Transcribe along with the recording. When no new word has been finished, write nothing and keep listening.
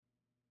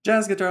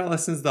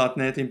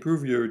JazzGuitarLessons.net.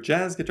 Improve your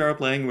jazz guitar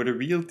playing with a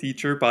real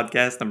teacher,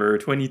 podcast number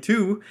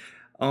 22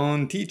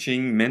 on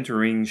teaching,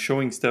 mentoring,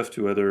 showing stuff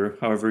to other,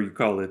 however you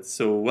call it.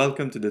 So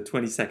welcome to the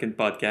 22nd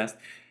podcast.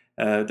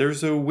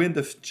 There's a wind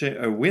of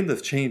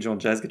change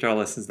on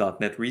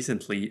JazzGuitarLessons.net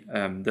recently.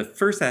 The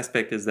first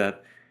aspect is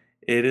that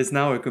it is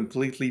now a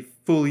completely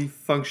fully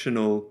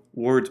functional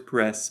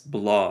WordPress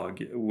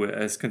blog,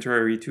 as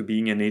contrary to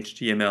being an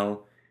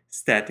HTML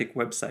static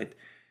website.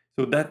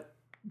 So that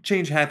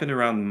change happened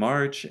around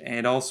March,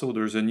 and also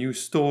there's a new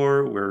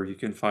store where you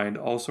can find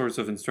all sorts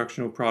of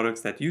instructional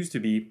products that used to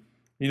be,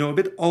 a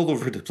bit all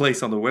over the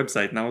place on the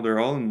website. Now they're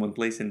all in one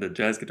place in the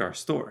Jazz Guitar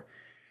store.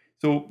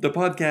 So the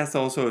podcast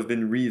also has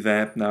been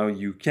revamped. Now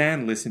you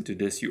can listen to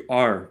this. You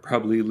are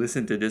probably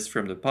listening to this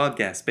from the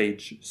podcast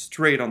page,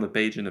 straight on the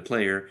page in the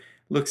player.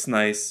 Looks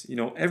nice.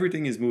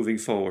 Everything is moving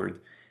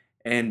forward.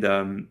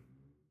 And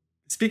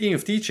speaking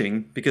of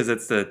teaching, because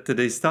that's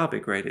today's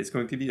topic, right? It's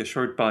going to be a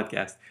short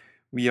podcast.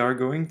 I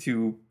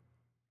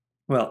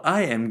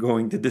am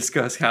going to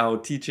discuss how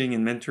teaching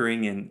and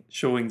mentoring and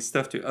showing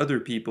stuff to other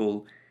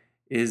people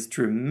is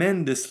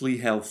tremendously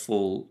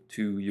helpful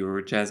to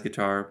your jazz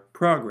guitar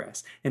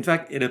progress. In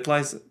fact, it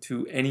applies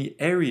to any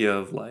area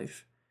of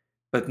life.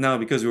 But now,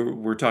 because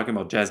we're talking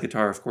about jazz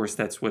guitar, of course,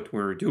 that's what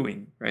we're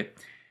doing, right?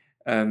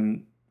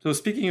 So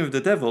speaking of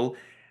the devil,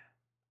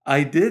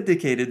 I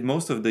dedicated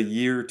most of the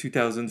year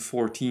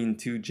 2014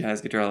 to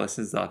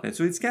JazzGuitarLessons.net,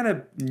 so it's kind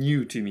of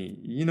new to me.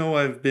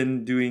 I've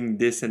been doing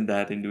this and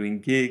that and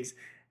doing gigs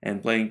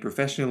and playing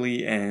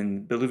professionally,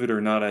 and believe it or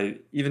not, I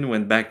even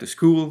went back to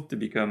school to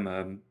become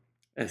a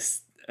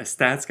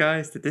stats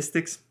guy,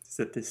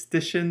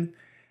 statistician,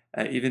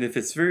 even if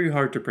it's very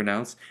hard to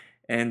pronounce.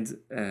 And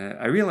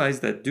I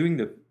realized that doing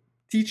the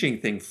teaching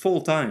thing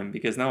full time,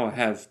 because now I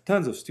have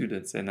tons of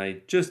students and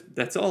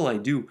that's all I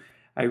do.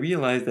 I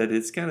realized that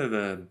it's kind of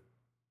a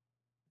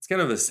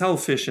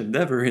selfish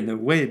endeavor in a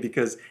way,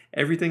 because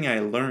everything I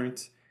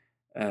learned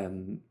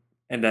and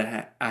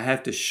that I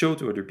have to show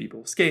to other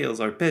people, scales,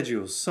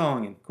 arpeggios,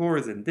 song, and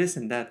chords, and this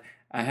and that,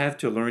 I have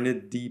to learn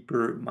it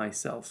deeper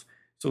myself.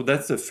 So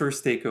that's the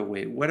first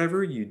takeaway.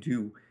 Whatever you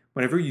do,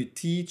 whenever you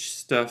teach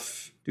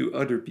stuff to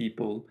other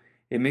people,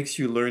 it makes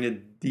you learn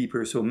it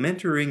deeper. So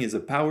mentoring is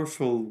a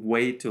powerful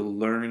way to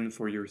learn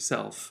for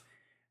yourself.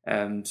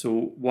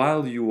 So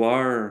while you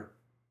are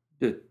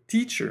the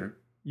teacher,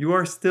 you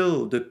are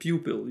still the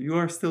pupil, you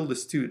are still the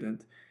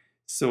student.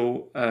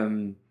 So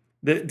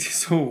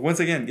so once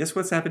again, guess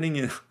what's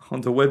happening on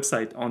the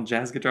website on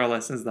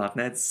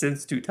jazzguitarlessons.net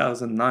since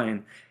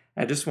 2009?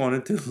 I just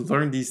wanted to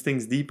learn these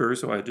things deeper,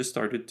 so I just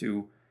started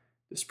to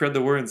spread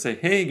the word and say,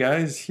 hey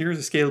guys, here's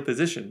a scale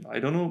position. I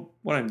don't know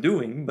what I'm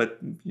doing, but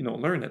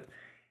learn it.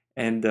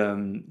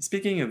 And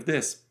speaking of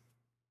this,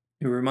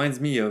 it reminds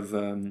me of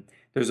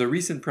there's a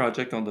recent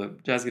project on the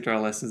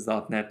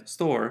jazzguitarlessons.net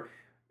store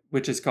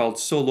which is called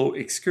Solo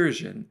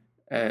Excursions.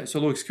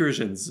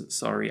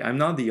 Sorry, I'm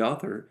not the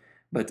author,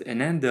 but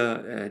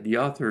Ananda, the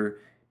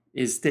author,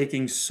 is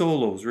taking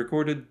solos,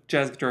 recorded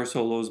jazz guitar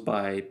solos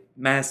by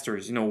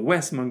masters,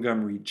 Wes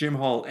Montgomery, Jim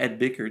Hall, Ed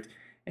Bickert,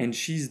 and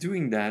she's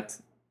doing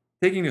that,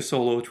 taking a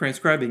solo,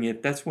 transcribing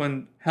it. That's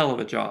one hell of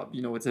a job.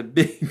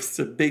 It's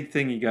a big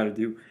thing you got to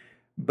do,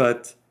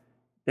 but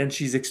then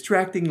she's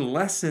extracting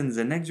lessons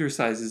and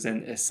exercises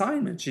and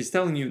assignments. She's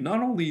telling you,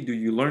 not only do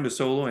you learn the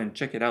solo and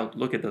check it out,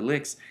 look at the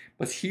licks,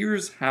 but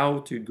here's how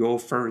to go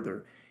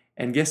further.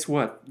 And guess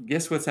what?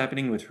 Guess what's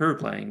happening with her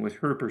playing, with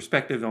her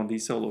perspective on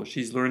these solos?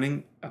 She's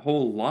learning a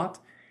whole lot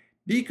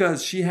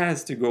because she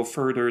has to go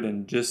further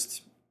than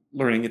just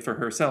learning it for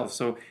herself.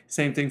 So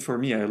same thing for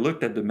me. I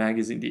looked at the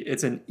magazine.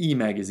 It's an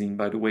e-magazine,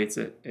 by the way. It's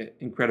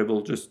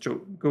incredible. Just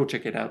go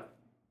check it out.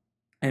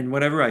 And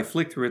whenever I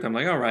flick through it, I'm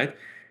like, all right,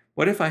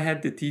 what if I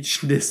had to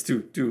teach this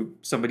to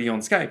somebody on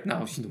Skype?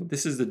 Now,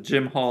 this is the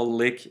Jim Hall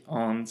lick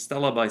on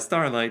Stella by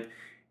Starlight.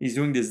 He's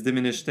doing this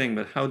diminished thing,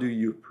 but how do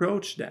you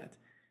approach that?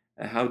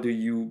 How do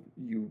you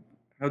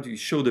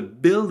show the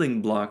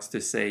building blocks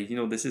to say,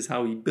 this is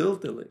how he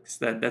built the licks?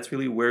 That's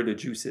really where the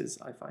juice is,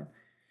 I find.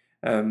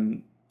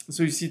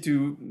 So you see,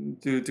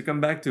 to come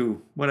back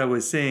to what I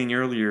was saying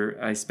earlier,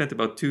 I spent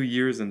about 2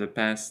 years in the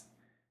past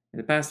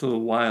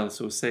little while,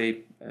 so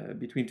say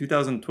between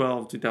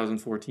 2012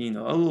 2014,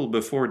 a little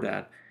before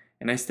that,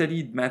 and I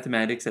studied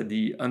mathematics at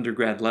the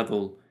undergrad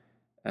level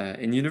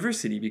in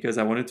university because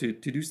I wanted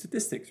to do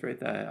statistics,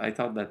 right? I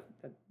thought that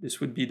this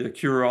would be the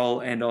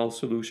cure-all, end-all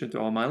solution to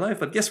all my life,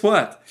 but guess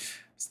what?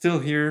 Still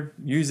here,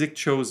 music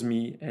chose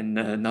me and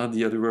not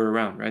the other way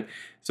around, right?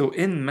 So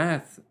in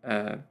math,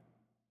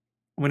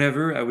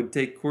 whenever I would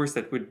take course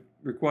that would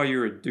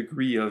require a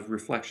degree of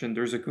reflection,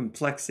 there's a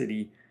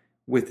complexity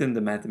within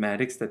the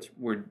mathematics that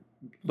we're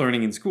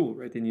learning in school,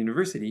 right, in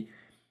university.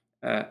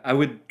 I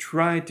would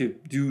try to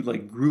do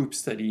like group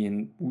study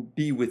and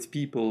be with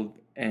people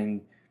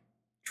and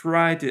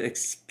try to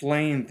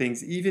explain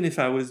things, even if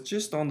I was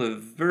just on the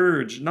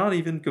verge, not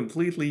even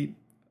completely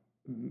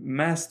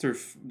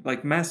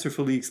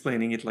masterfully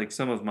explaining it like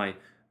some of my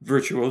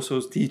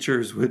virtuosos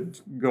teachers would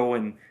go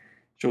and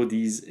show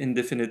these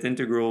indefinite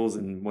integrals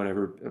and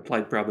whatever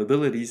applied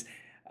probabilities,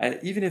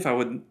 even if I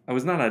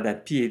was not at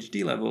that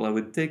PhD level, I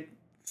would take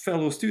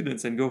fellow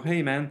students and go,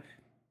 hey man,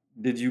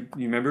 did you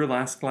remember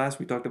last class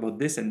we talked about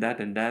this and that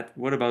and that?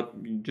 What about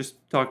you just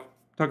talk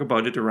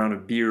about it around a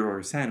beer or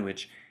a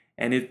sandwich?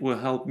 And it will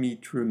help me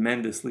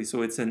tremendously.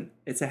 So it's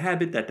a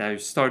habit that I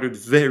started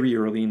very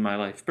early in my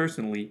life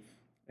personally,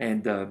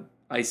 and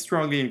I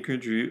strongly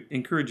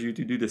encourage you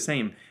to do the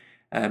same.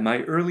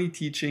 My early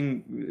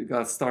teaching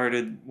got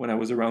started when I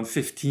was around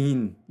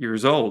 15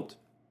 years old.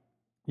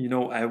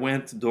 I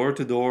went door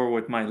to door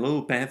with my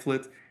little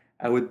pamphlet.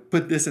 I would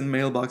put this in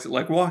mailbox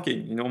like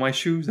walking, my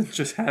shoes, and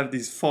just have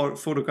these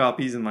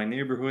photocopies in my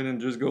neighborhood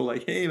and just go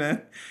like, hey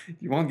man,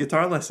 you want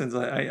guitar lessons?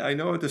 I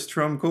know how to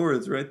strum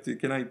chords, right?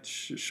 Can I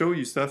show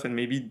you stuff and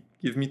maybe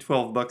give me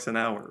 $12 an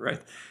hour,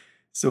 right?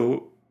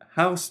 So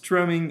how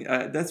strumming,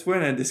 that's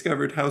when I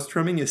discovered how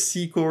strumming a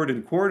C chord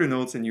and quarter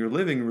notes in your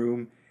living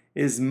room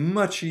is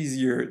much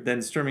easier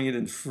than strumming it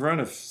in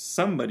front of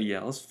somebody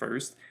else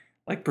first,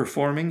 like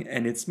performing,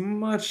 and it's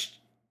much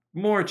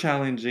more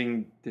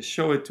challenging to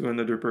show it to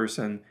another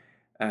person,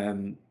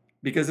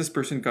 because this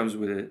person comes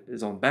with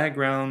his own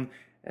background,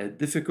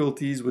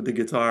 difficulties with the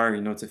guitar.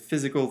 It's a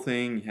physical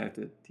thing. You have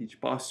to teach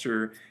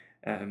posture.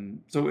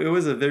 So it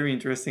was a very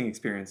interesting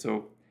experience.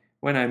 So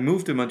when I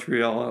moved to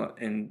Montreal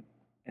and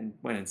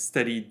went and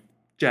studied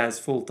jazz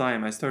full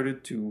time, I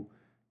started to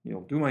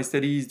do my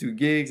studies, do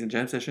gigs and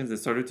jam sessions, and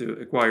started to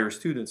acquire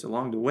students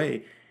along the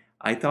way.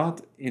 I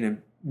taught in a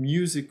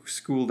music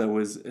school that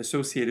was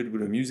associated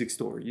with a music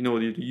store.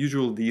 The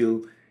usual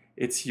deal.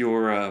 It's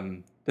your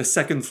the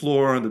second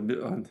floor on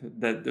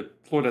the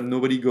floor that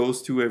nobody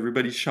goes to.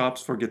 Everybody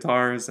shops for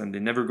guitars and they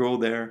never go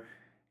there,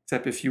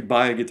 except if you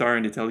buy a guitar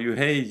and they tell you,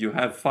 hey, you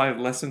have 5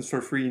 lessons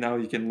for free now.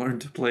 You can learn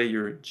to play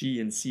your G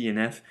and C and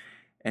F.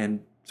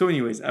 And so,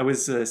 anyways, I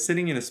was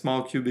sitting in a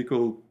small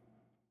cubicle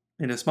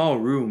in a small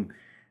room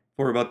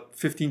for about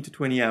 15 to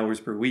 20 hours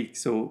per week.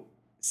 So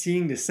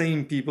seeing the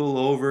same people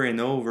over and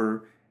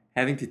over,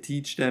 having to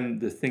teach them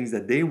the things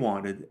that they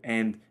wanted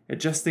and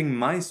adjusting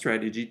my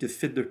strategy to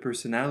fit their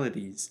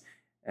personalities.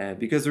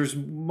 Because there's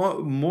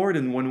more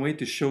than one way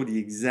to show the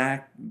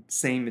exact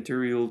same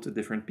material to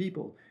different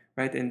people,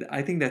 right? And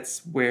I think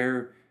that's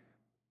where,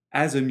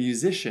 as a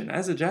musician,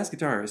 as a jazz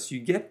guitarist, you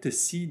get to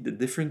see the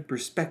different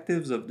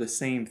perspectives of the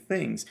same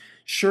things.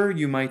 Sure,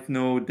 you might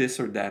know this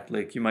or that,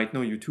 like you might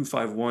know your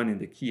 251 in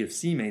the key of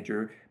C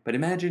major, but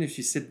imagine if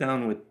you sit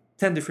down with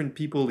 10 different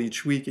people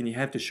each week and you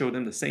have to show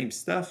them the same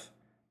stuff,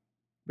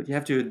 but you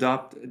have to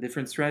adopt a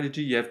different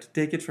strategy. You have to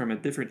take it from a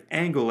different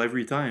angle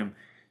every time.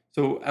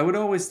 So I would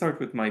always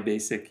start with my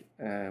basic,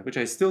 which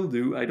I still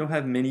do. I don't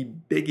have many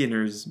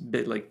beginners,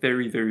 like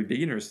very, very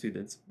beginner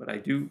students, but I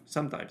do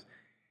sometimes.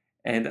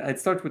 And I'd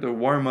start with a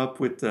warm up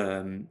with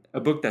a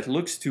book that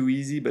looks too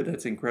easy, but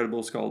that's incredible.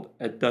 It's called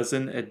A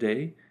Dozen a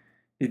Day.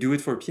 They do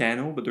it for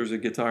piano, but there's a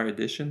guitar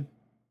edition.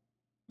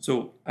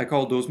 So I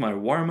call those my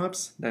warm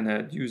ups. Then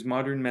I'd use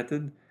Modern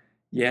Method.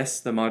 Yes,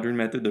 the Modern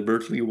Method, the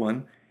Berklee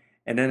one.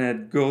 And then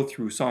I'd go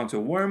through songs. So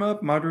warm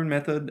up, Modern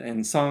Method,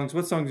 and songs.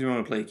 What songs do you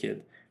want to play,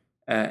 kid?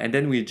 And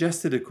then we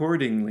adjusted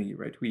accordingly,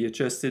 right? We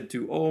adjusted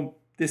to, oh,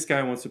 this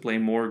guy wants to play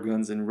more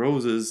Guns N'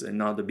 Roses and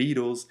not the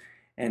Beatles.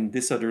 And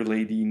this other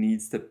lady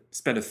needs to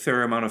spend a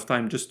fair amount of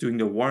time just doing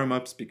the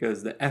warm-ups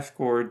because the F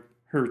chord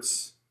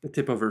hurts the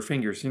tip of her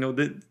fingers.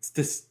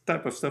 This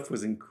type of stuff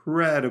was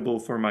incredible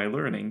for my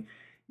learning,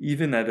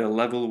 even at a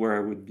level where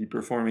I would be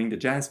performing the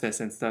jazz fest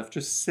and stuff.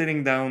 Just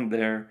sitting down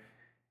there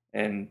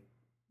and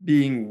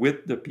being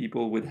with the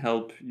people would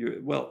help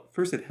you. Well,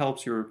 first it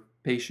helps your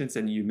patience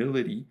and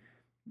humility,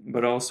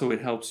 but also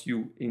it helps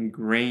you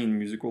ingrain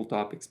musical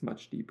topics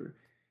much deeper.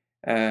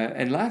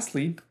 And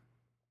lastly,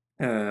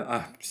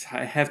 I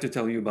have to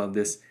tell you about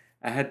this.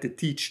 I had to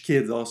teach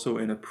kids also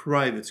in a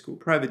private school,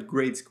 private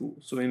grade school.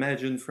 So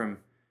imagine from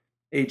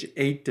age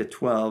 8 to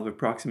 12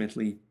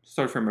 approximately,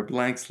 start from a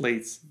blank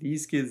slate.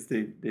 These kids,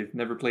 they've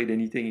never played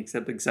anything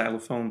except the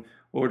xylophone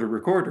or the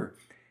recorder.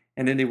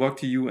 And then they walk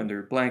to you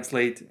under blank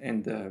slate,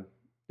 and the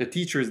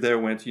teachers there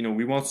went,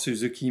 we want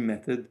Suzuki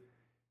method.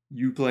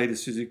 You play the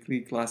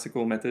Suzuki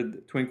classical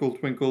method, Twinkle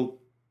Twinkle,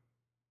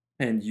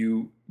 and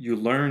you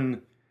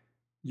learn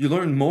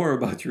more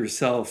about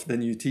yourself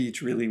than you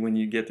teach really when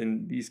you get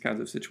in these kinds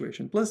of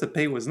situations. Plus the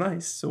pay was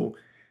nice, so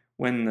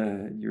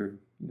when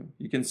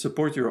you can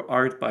support your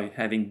art by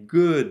having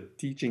good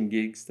teaching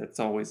gigs, that's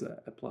always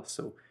a plus.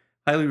 So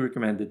highly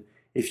recommended.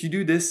 If you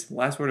do this,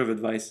 last word of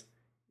advice,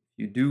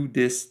 you do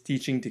this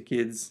teaching to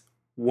kids,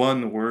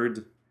 one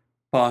word: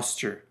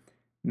 posture.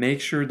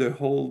 Make sure they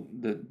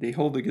hold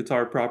the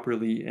guitar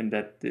properly and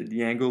that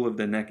the angle of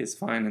the neck is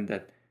fine and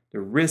that the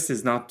wrist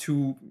is not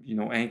too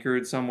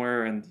anchored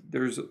somewhere, and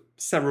there's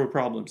several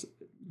problems.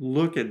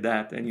 Look at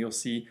that and you'll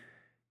see.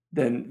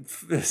 Then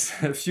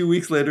a few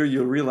weeks later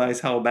you'll realize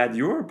how bad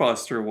your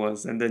posture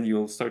was, and then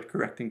you'll start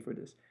correcting for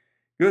this.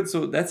 Good,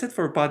 so that's it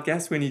for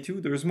podcast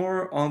 22. There's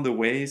more on the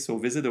way, so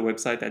visit the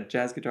website at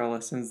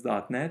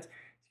jazzguitarlessons.net.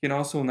 You can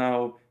also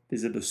now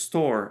visit the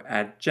store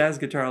at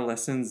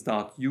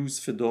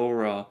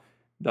jazzguitarlessons.usefedora.com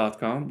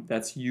jazzguitarlessons.com.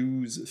 That's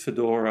use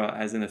fedora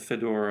as in a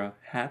fedora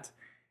hat.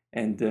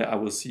 And I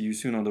will see you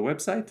soon on the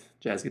website,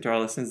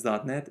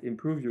 jazzguitarlessons.net.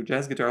 Improve your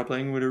jazz guitar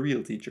playing with a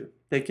real teacher.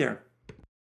 Take care.